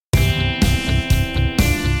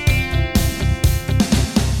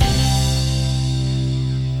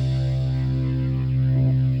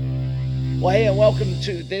Well, hey, and welcome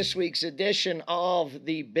to this week's edition of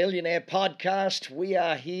the Billionaire Podcast. We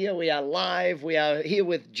are here. We are live. We are here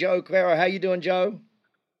with Joe Clero. How you doing, Joe?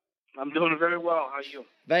 I'm doing very well. How are you?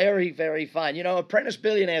 Very, very fine. You know, apprentice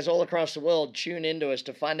billionaires all across the world tune into us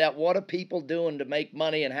to find out what are people doing to make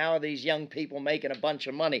money and how are these young people making a bunch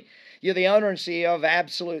of money. You're the owner and CEO of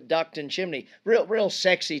Absolute Duct and Chimney. Real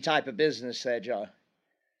sexy type of business there, Joe.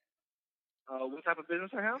 What type of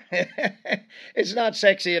business I have? It's not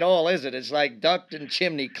sexy at all, is it? It's like duct and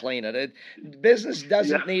chimney cleaner. Business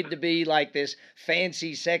doesn't Yeah. need to be like this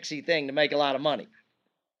fancy, sexy thing to make a lot of money.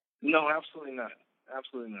 No, absolutely not.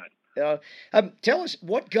 Absolutely not. Tell us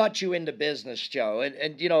what got you into business, Joe,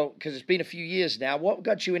 and you know, because it's been a few years now. What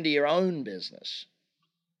got you into your own business?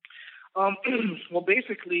 Um, well,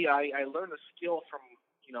 basically, I learned a skill from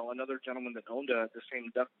another gentleman that owned the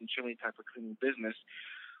same duct and chimney type of cleaning business.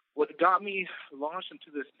 What got me launched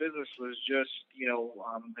into this business was just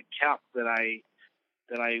the cap that I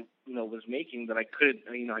was making, that I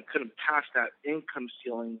couldn't pass that income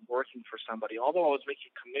ceiling working for somebody. Although I was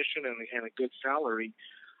making commission and a good salary,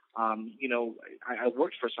 I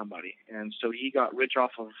worked for somebody, and so he got rich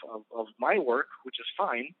off of my work, which is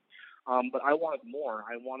fine. But I wanted more.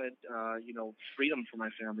 I wanted, freedom for my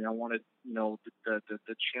family. I wanted,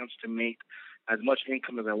 the chance to make as much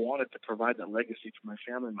income as I wanted to provide that legacy for my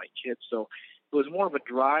family and my kids. So it was more of a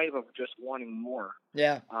drive of just wanting more.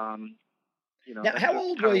 Yeah. Now, That's how just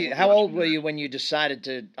old kind were of you? what How launched old me were there. you when you decided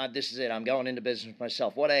to? This is it. I'm going into business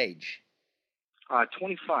myself. What age?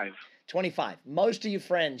 25. 25. Most of your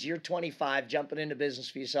friends, you're 25, jumping into business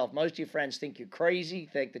for yourself. Most of your friends think you're crazy,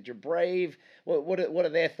 think that you're brave. What are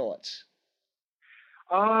their thoughts?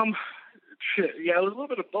 Um, yeah, it was a little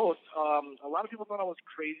bit of both. A lot of people thought I was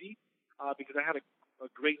crazy because I had a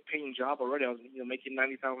great paying job already. I was making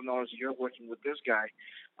 $90,000 a year working with this guy.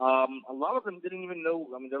 A lot of them didn't even know.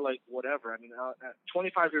 I mean, they're like, whatever. I mean,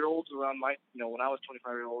 25-year-olds around when I was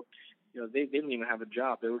 25-year-old, they didn't even have a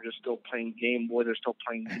job. They were just still playing Game Boy. They're still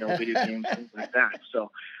playing video games, things like that.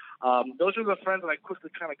 So those are the friends that I quickly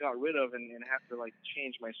kind of got rid of and had to like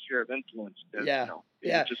change my sphere of influence because Yeah. it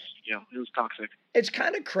Yeah. was just it was toxic. It's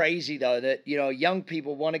kind of crazy though that young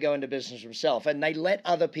people want to go into business themselves and they let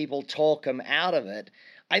other people talk them out of it.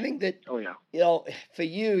 I think that Oh yeah. for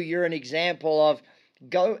you, you're an example of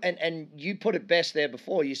go and you put it best there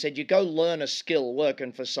before. You said you go learn a skill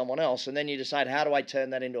working for someone else, and then you decide how do I turn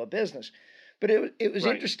that into a business. But it was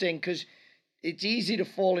Right. interesting because it's easy to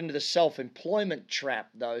fall into the self-employment trap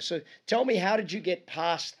though. So tell me, how did you get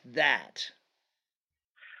past that?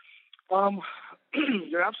 Um,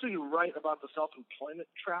 you're absolutely right about the self-employment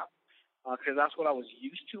trap because that's what I was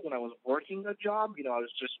used to when I was working a job. I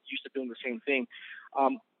was just used to doing the same thing.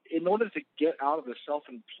 In order to get out of the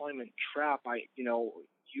self-employment trap,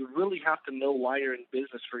 you really have to know why you're in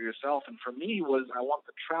business for yourself. And for me, was I want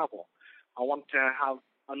to travel. I want to have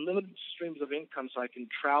unlimited streams of income so I can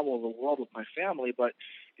travel the world with my family. But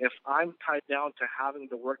if I'm tied down to having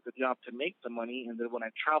to work the job to make the money, and then when I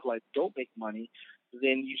travel I don't make money,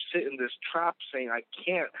 then you sit in this trap saying I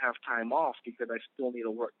can't have time off because I still need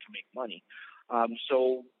to work to make money.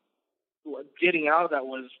 So getting out of that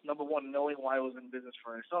was, number one, knowing why I was in business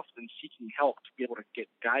for myself, then seeking help to be able to get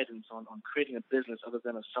guidance on creating a business other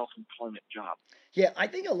than a self-employment job. Yeah, I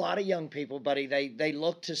think a lot of young people, buddy, they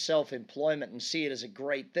look to self-employment and see it as a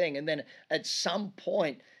great thing. And then at some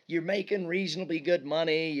point, you're making reasonably good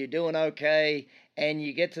money, you're doing okay, and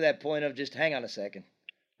you get to that point of just hang on a second.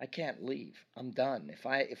 I can't leave. I'm done. If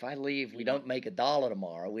I leave, we Yeah. don't make a dollar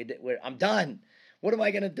tomorrow. I'm done. What am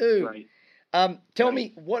I going to do? Right. Tell Right.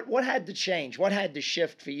 me what had to change? What had to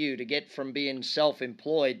shift for you to get from being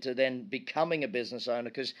self-employed to then becoming a business owner?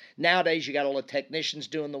 Because nowadays you got all the technicians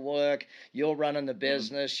doing the work, you're running the Mhm.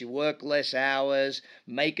 business, you work less hours,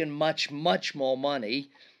 making much more money.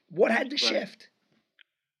 What had to Right. shift?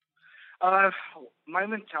 Uh, my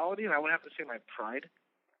mentality, and I would have to say my pride.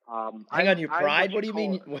 Hang on, your I'm pride? what you What do you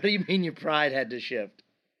call mean? What do you mean your pride had to shift?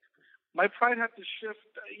 my pride had to shift.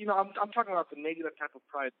 I'm talking about the negative type of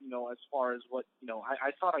pride. As far as what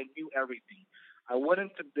I thought I knew everything. I went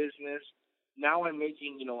into business. Now I'm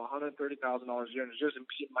making $130,000 a year, and it's just me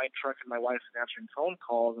in my truck and my wife answering phone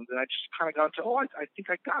calls. And then I just kind of got into, I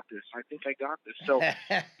think I got this. I think I got this. So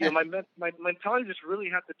my mentality just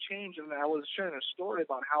really had to change. And I was sharing a story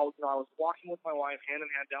about how I was walking with my wife hand in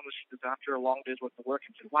hand down the street after a long day's worth of work,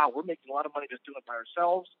 and said, "Wow, we're making a lot of money just doing it by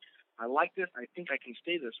ourselves. I like this. I think I can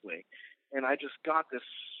stay this way." And I just got this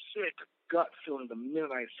sick gut feeling the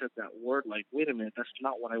minute I said that word. Like, wait a minute, that's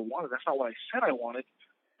not what I wanted. That's not what I said I wanted,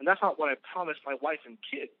 and that's not what I promised my wife and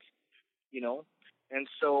kids. You know. And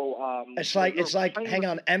so It's we like were it's like playing hang with.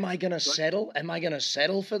 on, am I going to Go ahead. settle? Am I going to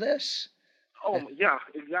settle for this? Oh yeah,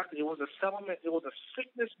 exactly. It was a settlement. It was a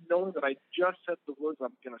sickness knowing that I just said the words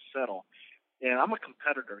I'm going to settle. And I'm a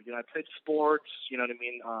competitor. I played sports. You know what I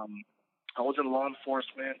mean? I was in law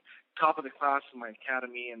enforcement, top of the class in my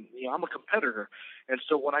academy, and I'm a competitor. And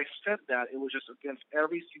so when I said that, it was just against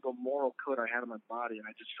every single moral code I had in my body, and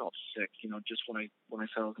I just felt sick. Just when I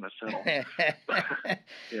said I was going to settle.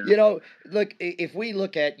 Yeah. Look, if we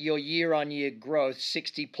look at your year-on-year growth,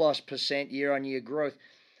 60+% year-on-year growth,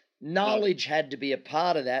 Mm. knowledge had to be a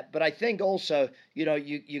part of that. But I think also,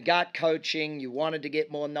 you got coaching, you wanted to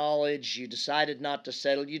get more knowledge, you decided not to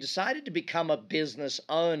settle, you decided to become a business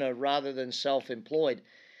owner rather than self-employed.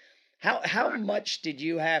 How Exactly. much did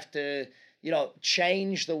you have to,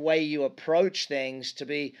 change the way you approach things to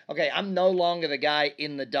be, okay, I'm no longer the guy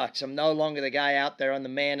in the ducks. I'm no longer the guy out there on the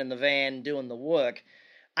man in the van doing the work.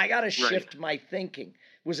 I got to Right. shift my thinking.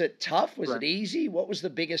 Was it tough? Was it Right. easy? What was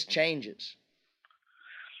the biggest changes?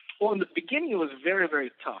 Well, in the beginning, it was very,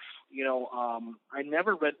 very tough. I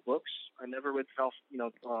never read books. I never read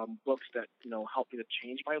books that helped me to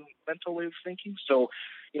change my mental way of thinking. So,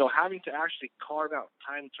 having to actually carve out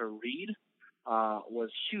time to read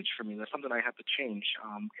was huge for me. That's something I had to change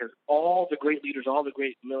because all the great leaders, all the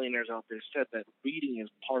great millionaires out there said that reading is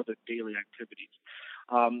part of their daily activities.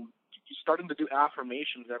 Um, Starting to do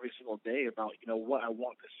affirmations every single day about what I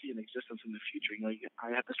want to see in existence in the future.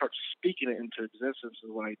 I have to start speaking it into existence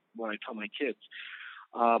when I tell my kids.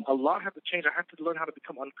 A lot had to change. I had to learn how to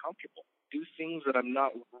become uncomfortable, do things that I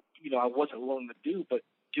wasn't willing to do, but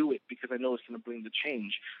do it because I know it's going to bring the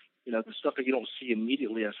change. The stuff that you don't see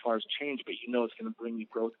immediately as far as change, but it's going to bring you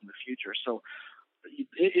growth in the future. So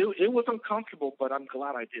it was uncomfortable, but I'm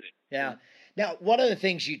glad I did it. Yeah. Now, one of the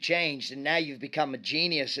things you changed, and now you've become a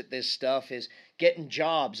genius at this stuff, is getting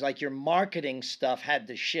jobs. Like your marketing stuff had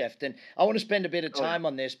to shift. And I want to spend a bit of Oh yeah. time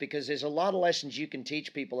on this because there's a lot of lessons you can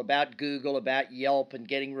teach people about Google, about Yelp, and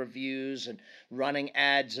getting reviews and running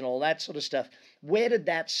ads and all that sort of stuff. Where did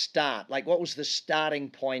that start? Like, what was the starting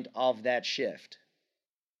point of that shift?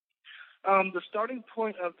 The starting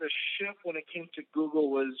point of the shift when it came to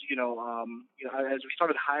Google was, as we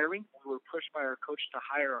started hiring, we were pushed by our coach to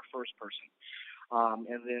hire our first person.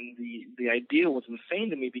 And then the idea was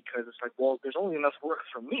insane to me because it's like, well, there's only enough work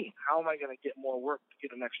for me. How am I going to get more work to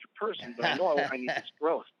get an extra person? But I know I need this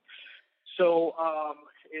growth. So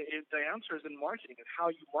the answer is in marketing and how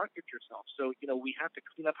you market yourself. So we have to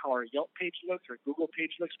clean up how our Yelp page looks, our Google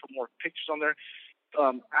page looks, put more pictures on there.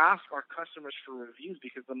 Ask our customers for reviews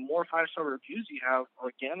because the more 5-star reviews you have,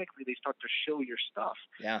 organically they start to show your stuff.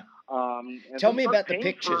 Yeah. And Tell then me start about the paying for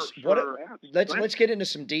pictures. ads. Go Let's ahead. let's get into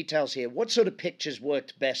some details here. What sort of pictures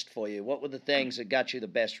worked best for you? What were the things that got you the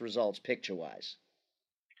best results picture wise?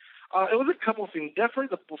 It was a couple of things.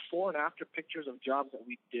 Definitely the before and after pictures of jobs that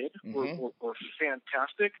we did Mm-hmm. were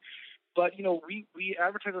fantastic. But we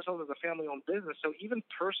advertise ourselves as a family-owned business, so even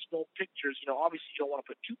personal pictures. Obviously you don't want to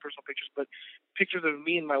put too personal pictures, but pictures of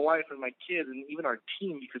me and my wife and my kids and even our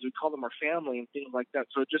team because we call them our family and things like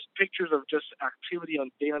that. So just pictures of just activity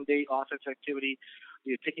on day office activity.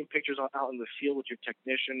 Taking pictures out in the field with your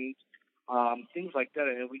technicians, things like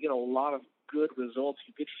that, and we get a lot of good results,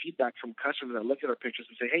 good feedback from customers that look at our pictures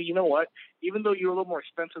and say, hey, you know what? Even though you're a little more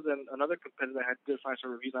expensive than another competitor that had good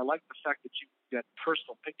 5-star reviews, I like the fact that you got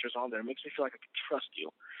personal pictures on there. It makes me feel like I can trust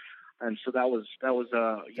you. And so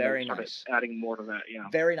we Very started nice. adding more to that. Yeah.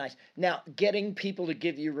 Very nice. Now, getting people to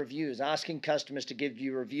give you reviews, asking customers to give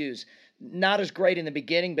you reviews, not as great in the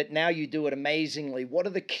beginning, but now you do it amazingly. What are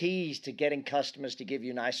the keys to getting customers to give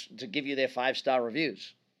you their 5-star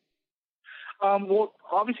reviews? Well,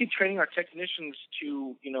 obviously training our technicians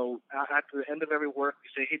to, at the end of every work, we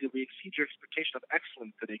say, hey, did we exceed your expectation of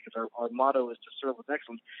excellence today? Because our motto is to serve with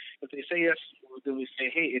excellence. If they say yes, then we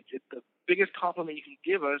say, hey, it's the biggest compliment you can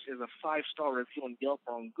give us is a 5-star review on Yelp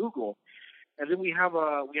or on Google. And then we have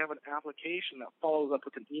an application that follows up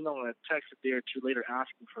with an email and a text a day or two later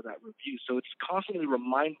asking for that review. So it's constantly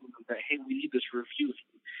reminding them that, hey, we need this review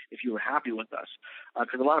if you were happy with us,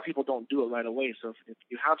 because a lot of people don't do it right away. So if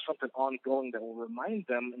you have something ongoing that will remind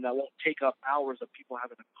them and that won't take up hours of people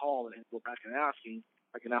having to call and go back and asking,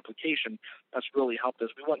 like an application, that's really helped us.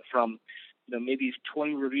 We went from maybe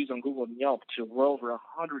 20 reviews on Google and Yelp to well over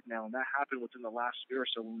 100 now, and that happened within the last year or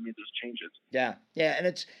so when we made those changes. Yeah, yeah, and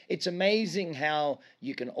it's amazing how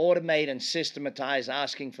you can automate and systematize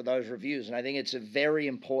asking for those reviews, and I think it's a very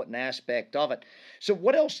important aspect of it. So,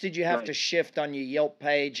 what else did you have Right. to shift on your Yelp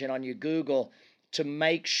page and on your Google to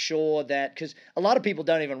make sure that, because a lot of people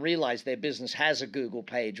don't even realize their business has a Google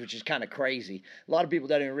page, which is kind of crazy. A lot of people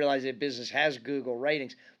don't even realize their business has Google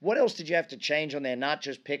ratings. What else did you have to change on there? Not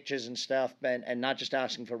just pictures and stuff, and not just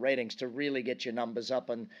asking for ratings, to really get your numbers up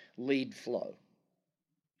and lead flow?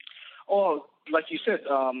 Oh, like you said,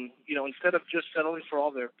 instead of just settling for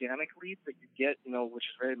all the organic leads that you get, which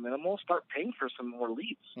is very minimal, start paying for some more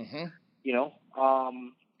leads. Mm-hmm.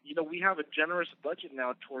 We have a generous budget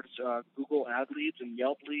now towards Google ad leads and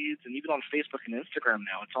Yelp leads, and even on Facebook and Instagram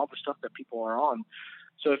now. It's all the stuff that people are on.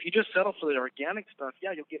 So if you just settle for the organic stuff,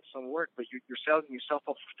 yeah, you'll get some work, but you're setting yourself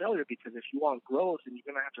up for failure, because if you want growth, then you're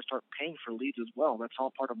going to have to start paying for leads as well. That's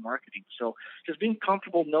all part of marketing. So just being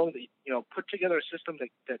comfortable knowing that, put together a system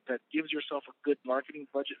that gives yourself a good marketing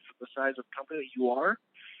budget for the size of company that you are,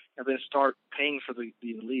 and then start paying for the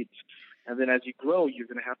leads. And then as you grow, you're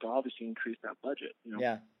going to have to obviously increase that budget.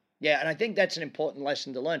 Yeah. Yeah, and I think that's an important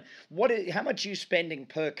lesson to learn. How much are you spending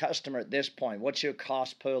per customer at this point? What's your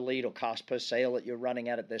cost per lead or cost per sale that you're running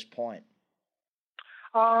at this point?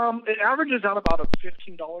 It averages out about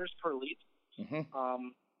 $15 per lead. Mm-hmm.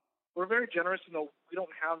 We're very generous. We don't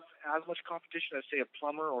have as much competition as, say, a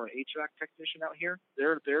plumber or an HVAC technician out here.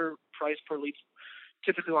 Their price per lead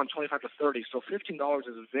typically on 25 to 30. So $15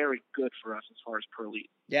 is very good for us as far as per lead.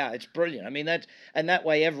 Yeah, it's brilliant. I mean, that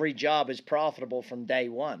way every job is profitable from day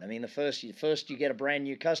one. I mean, the first you get a brand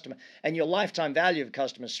new customer, and your lifetime value of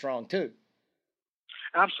customer is strong too.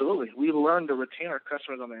 Absolutely. We learn to retain our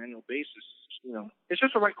customers on an annual basis. It's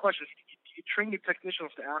just the right questions. You train your technicians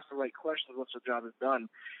to ask the right questions once the job is done,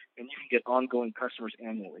 and you can get ongoing customers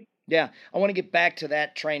annually. Yeah, I want to get back to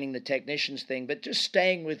that training the technicians thing, but just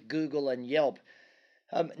staying with Google and Yelp.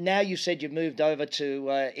 Now you said you moved over to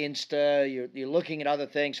Insta, you're looking at other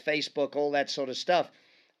things, Facebook, all that sort of stuff.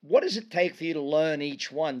 What does it take for you to learn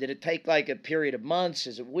each one? Did it take like a period of months?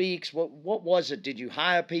 Is it weeks? What was it? Did you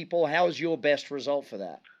hire people? How was your best result for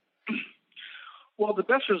that? Well, the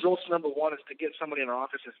best results, number one, is to get somebody in our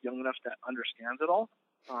office that's young enough that understands it all.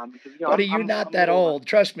 Because, I'm not that old.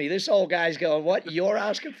 Trust me, this old guy's going, what? You're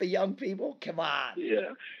asking for young people? Come on. Yeah.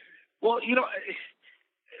 Well,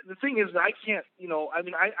 the thing is that I can't,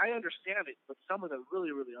 I understand it, but someone that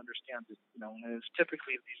really, really understands it, and it's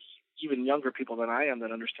typically these even younger people than I am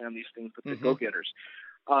that understand these things, but the go-getters.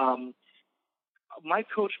 My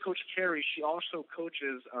coach, Coach Carey, she also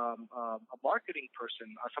coaches a marketing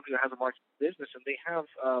person, somebody that has a marketing business, and they have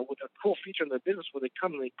with a cool feature in their business where they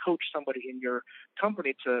come and they coach somebody in your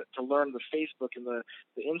company to learn the Facebook and the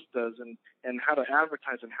Instas and how to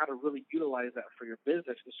advertise and how to really utilize that for your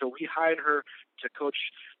business. And so we hired her to coach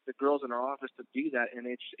the girls in our office to do that, and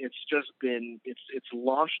it's just been it's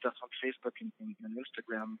launched us on Facebook and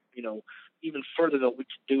Instagram, even further than we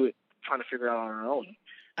could do it trying to figure it out on our own.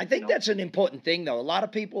 I think that's an important thing, though. A lot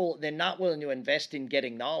of people, they're not willing to invest in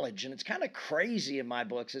getting knowledge, and it's kind of crazy in my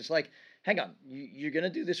books. It's like, hang on, you're going to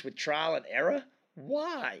do this with trial and error?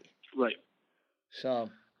 Why? Right. So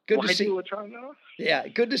good to see. Do a trial and error? Yeah,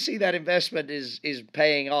 good to see that investment is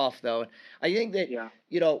paying off, though. I think that,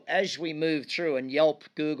 as we move through, and Yelp,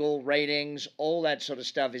 Google, ratings, all that sort of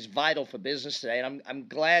stuff is vital for business today, and I'm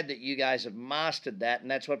glad that you guys have mastered that, and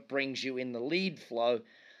that's what brings you in the lead flow.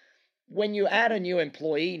 When you add a new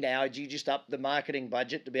employee now, do you just up the marketing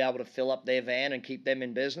budget to be able to fill up their van and keep them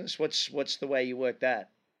in business? What's the way you work that?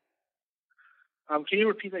 Can you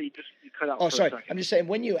repeat that? You cut out. Oh, for sorry. a second. I'm just saying,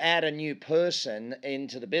 when you add a new person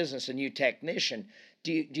into the business, a new technician,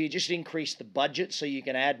 do you just increase the budget so you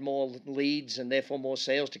can add more leads and therefore more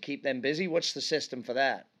sales to keep them busy? What's the system for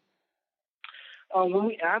that? When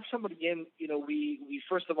we add somebody in, we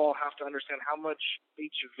first of all have to understand how much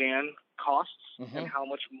each van costs and how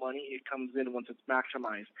much money it comes in once it's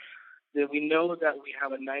maximized. Then we know that we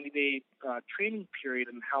have a 90-day training period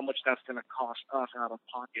and how much that's going to cost us out of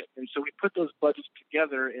pocket. And so we put those budgets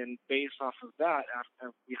together, and based off of that,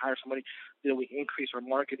 after we hire somebody, then we increase our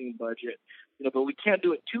marketing budget. But we can't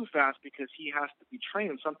do it too fast because he has to be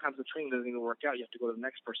trained. And sometimes the training doesn't even work out. You have to go to the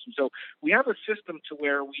next person. So we have a system to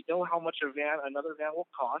where we know how much another van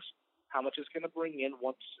will cost, how much it's going to bring in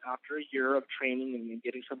once after a year of training and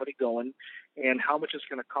getting somebody going, and how much it's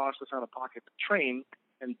going to cost us out of pocket to train.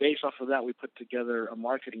 And based off of that, we put together a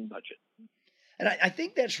marketing budget. And I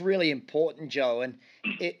think that's really important, Joe. And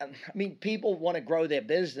people want to grow their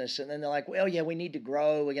business, and then they're like, well, yeah, we need to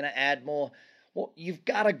grow. We're going to add more. Well, you've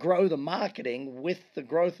got to grow the marketing with the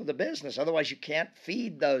growth of the business. Otherwise, you can't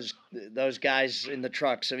feed those guys in the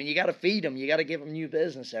trucks. I mean, you got to feed them. You got to give them new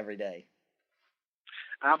business every day.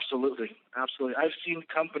 Absolutely, absolutely. I've seen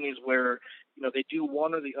companies where they do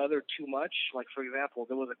one or the other too much. Like for example,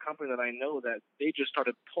 there was a company that I know that they just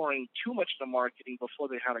started pouring too much into marketing before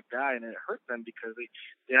they had a guy, and it hurt them because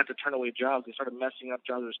they had to turn away jobs. They started messing up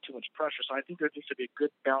jobs. There's too much pressure. So I think there needs to be a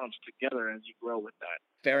good balance together as you grow with that.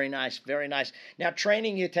 Very nice, very nice. Now,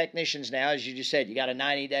 training your technicians now, as you just said, you got a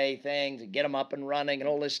 90-day thing to get them up and running and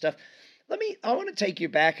all this stuff. I want to take you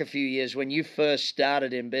back a few years when you first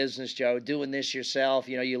started in business, Joe, doing this yourself.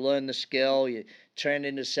 You learn the skill, you turn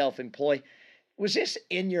into self-employed. Was this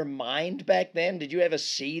in your mind back then? Did you ever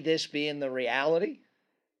see this being the reality?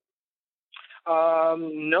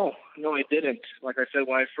 No, no, I didn't. Like I said,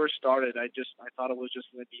 when I first started, I thought it was just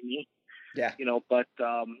going to be me, Yeah. But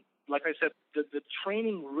like I said, the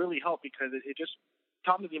training really helped because it just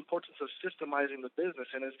taught me the importance of systemizing the business.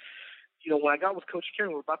 And as when I got with Coach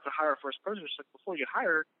Karen, we were about to hire our first person. She's like, before you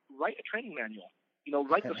hire, write a training manual.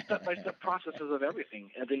 Write the step-by-step processes of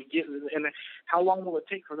everything, and then how long will it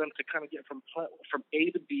take for them to kind of get from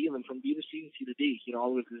A to B, and then from B to C and C to D, all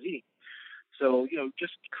the way to Z. So,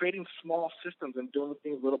 just creating small systems and doing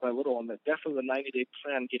things little by little, and that definitely the 90-day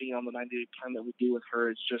plan, getting on the 90-day plan that we do with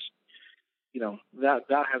her is just,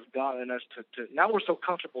 that has gotten us to now we're so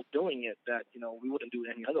comfortable doing it that, we wouldn't do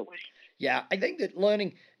it any other way. Yeah, I think that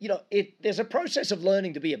learning, there's a process of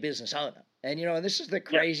learning to be a business owner. And, this is the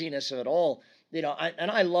craziness of it all.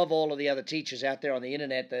 I love all of the other teachers out there on the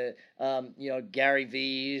internet, Gary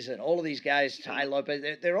V's and all of these guys, Ty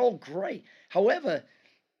Lopez, they're all great. However,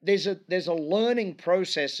 there's a learning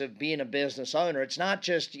process of being a business owner. It's not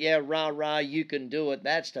just, rah, rah, you can do it,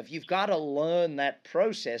 that stuff. You've got to learn that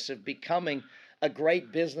process of becoming a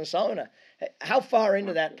great business owner. How far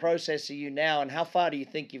into that process are you now, and how far do you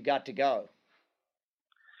think you've got to go?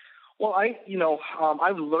 Well,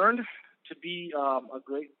 I've learned to be a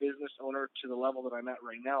great business owner to the level that I'm at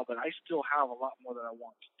right now, but I still have a lot more that I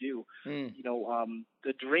want to do.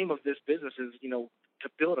 The dream of this business is, to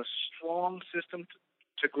build a strong system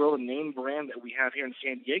to grow the name brand that we have here in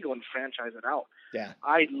San Diego and franchise it out. Yeah.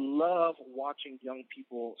 I love watching young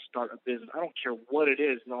people start a business. I don't care what it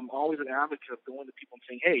is. I'm always an advocate of going to people and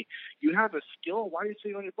saying, hey, you have a skill. Why are you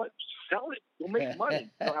sitting on your butt? Sell it. You'll make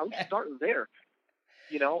money. I would start there.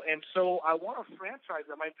 And so I want to franchise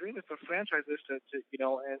that. My dream is to franchise this and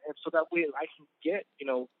so that way I can get,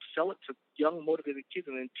 sell it to young, motivated kids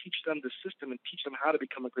and then teach them the system and teach them how to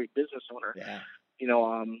become a great business owner. Yeah.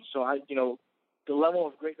 So the level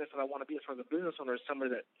of greatness that I want to be as far as a business owner is somebody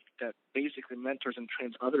that basically mentors and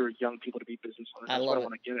trains other young people to be business owners. That's what I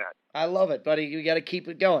want to get at. I love it, buddy. You got to keep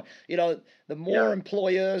it going. The more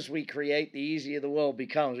employers we create, the easier the world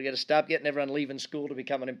becomes. We got to stop getting everyone leaving school to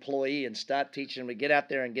become an employee and start teaching them to get out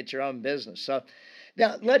there and get your own business. So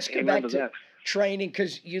now let's go back to training,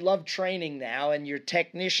 because you love training now, and your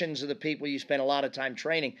technicians are the people you spend a lot of time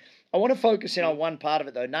training. I want to focus in on one part of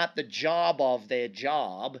it, though, not the job of their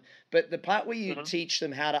job, but the part where you teach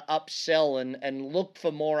them how to upsell and look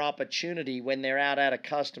for more opportunity when they're out at a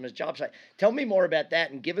customer's job site. Tell me more about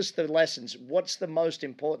that and give us the lessons. What's the most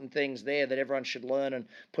important things there that everyone should learn and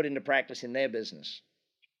put into practice in their business?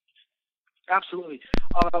 Absolutely.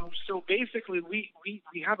 So basically, we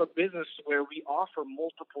have a business where we offer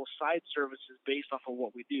multiple side services based off of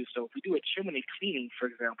what we do. So if we do a chimney cleaning, for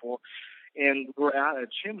example, and we're at a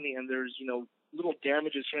chimney and there's, little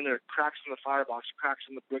damages here and there, cracks in the firebox, cracks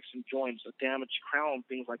in the bricks and joints, a damaged crown,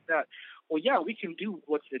 things like that. Well, yeah, we can do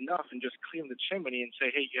what's enough and just clean the chimney and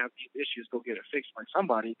say, hey, you have these issues, go get it fixed by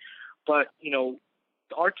somebody. But,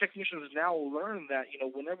 our technicians now learn that,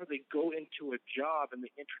 whenever they go into a job and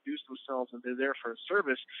they introduce themselves and they're there for a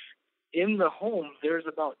service, in the home, there's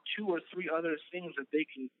about 2 or 3 other things that they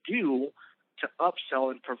can do to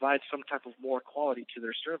upsell and provide some type of more quality to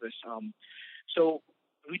their service. So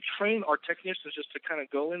we train our technicians just to kind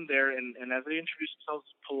of go in there and as they introduce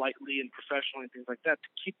themselves politely and professionally and things like that, to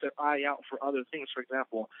keep their eye out for other things. For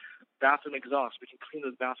example, bathroom exhaust. We can clean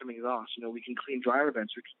those bathroom exhausts. We can clean dryer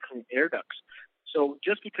vents. We can clean air ducts. So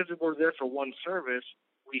just because we're there for one service,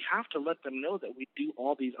 we have to let them know that we do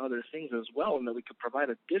all these other things as well, and that we could provide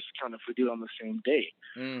a discount if we do it on the same day.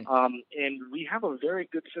 And we have a very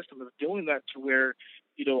good system of doing that to where,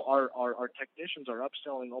 our technicians are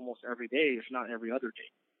upselling almost every day, if not every other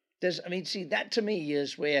day. See, that to me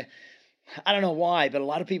is where, I don't know why, but a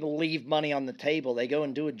lot of people leave money on the table. They go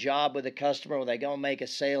and do a job with a customer, or they go and make a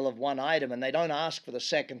sale of one item, and they don't ask for the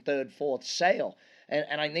second, third, fourth sale.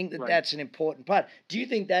 And I think that that's an important part. Do you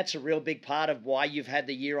think that's a real big part of why you've had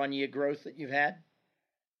the year-on-year growth that you've had?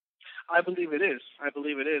 I believe it is.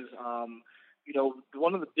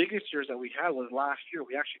 One of the biggest years that we had was last year.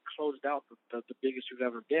 We actually closed out the biggest we've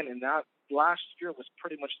ever been. And that last year was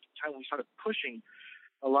pretty much the time we started pushing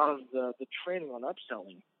a lot of the training on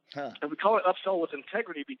upselling. Huh. And we call it upsell with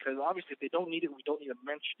integrity because obviously if they don't need it, we don't need to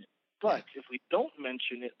mention it. But if we don't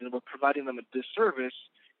mention it, then we're providing them a disservice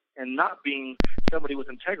and not being somebody with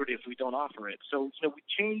integrity if we don't offer it. So, we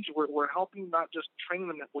change, we're helping not just train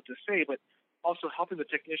them what to say, but also helping the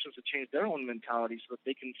technicians to change their own mentality so that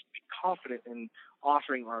they can be confident in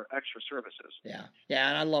offering our extra services. Yeah. Yeah.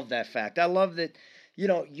 And I love that fact. I love that,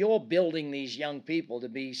 you're building these young people to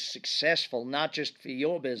be successful, not just for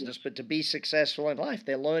your business, but to be successful in life.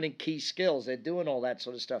 They're learning key skills. They're doing all that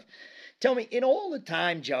sort of stuff. Tell me, in all the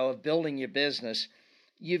time, Joe, of building your business,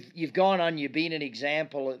 you've gone on, you've been an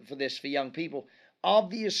example for this for young people.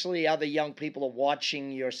 Obviously, other young people are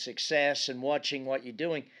watching your success and watching what you're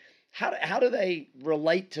doing. How do they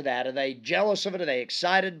relate to that? Are they jealous of it? Are they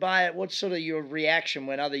excited by it? What's sort of your reaction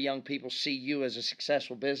when other young people see you as a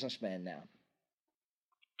successful businessman now?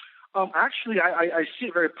 Actually, I see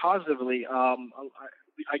it very positively. I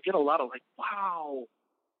get a lot of like, wow,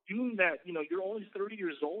 you mean that you're only 30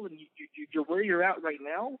 years old and you're where you're at right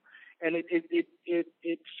now, and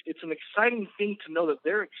it's an exciting thing to know that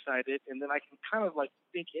they're excited, and then I can kind of like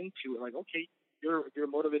think into it, like, okay, you're a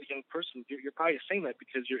motivated young person. You're probably saying that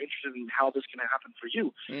because you're interested in how this can happen for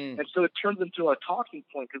you, and so it turns into a talking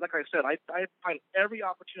point. Because, like I said, I find every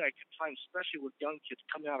opportunity I can find, especially with young kids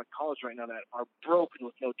coming out of college right now that are broken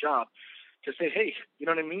with no job, to say, hey, you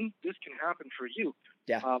know what I mean? This can happen for you.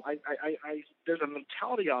 Yeah. There's a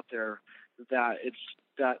mentality out there that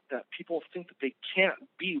people think that they can't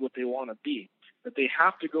be what they want to be, that they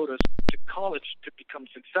have to go to college to become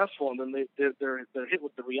successful, and then they're hit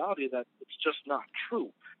with the reality that it's just not true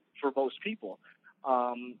for most people.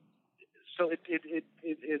 So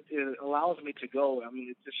it allows me to go. I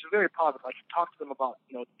mean, it's very positive. I can talk to them about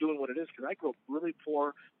doing what it is, because I grew up really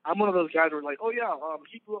poor. I'm one of those guys who are like, oh yeah,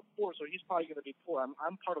 he grew up poor, so he's probably going to be poor.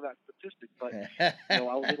 I'm part of that statistic, but I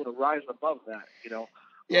was able to rise above that.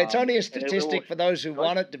 Yeah, it's only a statistic for those who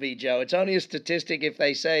want it to be, Joe. It's only a statistic if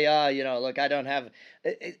they say, look, I don't have.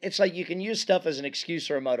 It's like you can use stuff as an excuse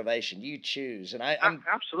or a motivation. You choose, and I'm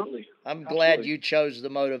absolutely. I'm glad you chose the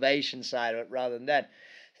motivation side of it rather than that.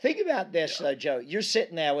 Think about this, though, Joe. You're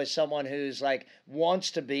sitting there with someone who's like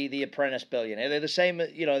wants to be the apprentice billionaire. They're the same,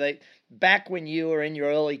 they back when you were in your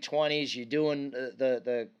early 20s, you're doing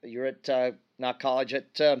you're at not college,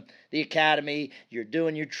 at the academy, you're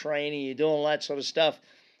doing your training, you're doing all that sort of stuff.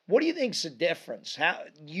 What do you think's the difference? How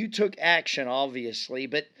you took action, obviously,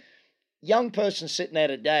 but young person sitting there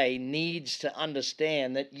today needs to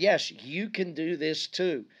understand that yes, you can do this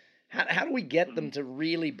too. How do we get them to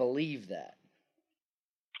really believe that?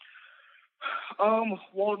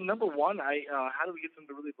 Well, number one, how do we get them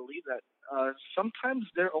to really believe that? Sometimes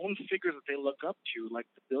their own figures that they look up to, like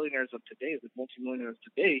the billionaires of today, the multimillionaires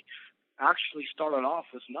today, actually started off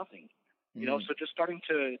with nothing. So just starting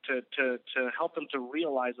to help them to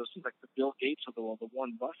realize those things, like the Bill Gates of the world, the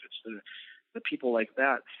Warren Buffetts, the people like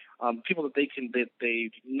that, people that they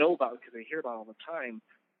know about because they hear about all the time.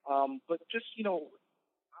 But just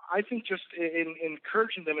I think just in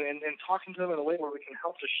encouraging them and talking to them in a way where we can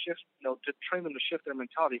help to shift, to train them to shift their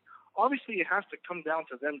mentality. Obviously, it has to come down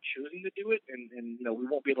to them choosing to do it, and we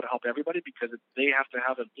won't be able to help everybody because they have to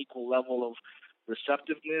have an equal level of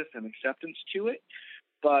receptiveness and acceptance to it.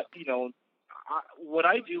 But what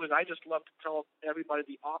I do is I just love to tell everybody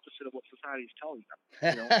the opposite of what society is telling them.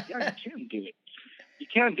 Yeah, you can do it. You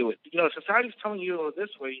can do it. Society's telling you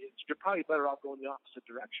this way. You're probably better off going the opposite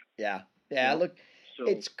direction. Yeah. Look.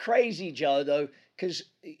 It's crazy, Joe, though, because,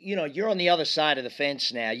 you're on the other side of the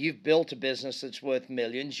fence now. You've built a business that's worth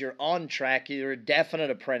millions. You're on track. You're a definite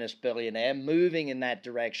apprentice billionaire, moving in that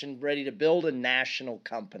direction, ready to build a national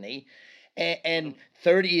company. And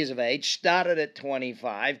 30 years of age, started at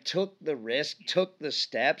 25, took the risk, took the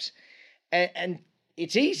steps, and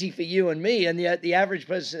it's easy for you and me, and the average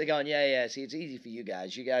person is going, yeah, see, it's easy for you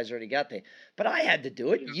guys. You guys already got there. But I had to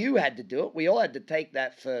do it. You had to do it. We all had to take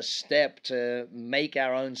that first step to make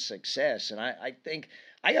our own success. And I think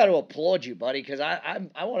I got to applaud you, buddy, because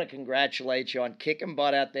I want to congratulate you on kicking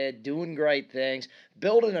butt out there, doing great things,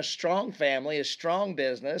 building a strong family, a strong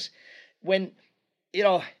business. When,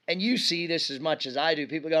 and you see this as much as I do,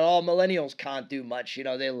 people go, oh, millennials can't do much.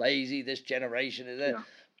 They're lazy. This generation is that. Yeah.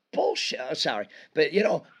 Bullshit. Oh, sorry. But,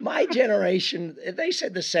 my generation, they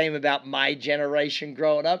said the same about my generation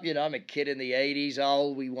growing up. I'm a kid in the 80s.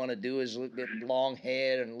 All we want to do is get long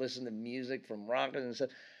hair and listen to music from rockers and stuff.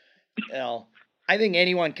 I think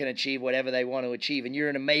anyone can achieve whatever they want to achieve. And you're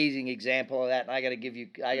an amazing example of that. And I got to give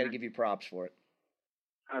you props for it.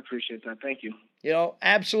 I appreciate that. Thank you. You know,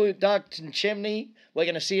 Absolute Duct and Chimney, we're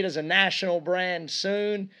going to see it as a national brand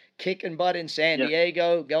soon. Kicking butt in San Yes.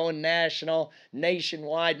 Diego, going national,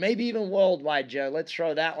 nationwide, maybe even worldwide, Joe. Let's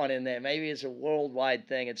throw that one in there. Maybe it's a worldwide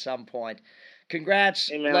thing at some point. Congrats.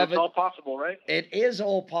 Hey, man, Love it's it. all possible, right? It is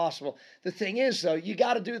all possible. The thing is, though, you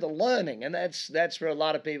got to do the learning, and that's for a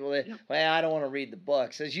lot of people that, well, I don't want to read the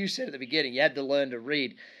books. As you said at the beginning, you had to learn to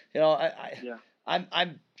read. You know, Yeah.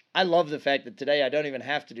 I love the fact that today I don't even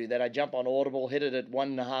have to do that. I jump on Audible, hit it at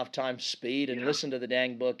 1.5 times speed, and listen to the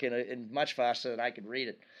dang book in much faster than I could read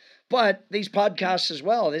it. But these podcasts as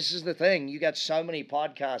well. This is the thing. You got so many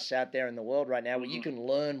podcasts out there in the world right now where you can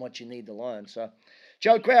learn what you need to learn. So,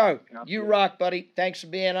 Joe Quero, you rock, buddy. Thanks for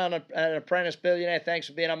being on an Apprentice Billionaire. Thanks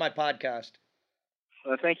for being on my podcast.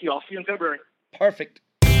 Thank you. I'll see you in February. Perfect.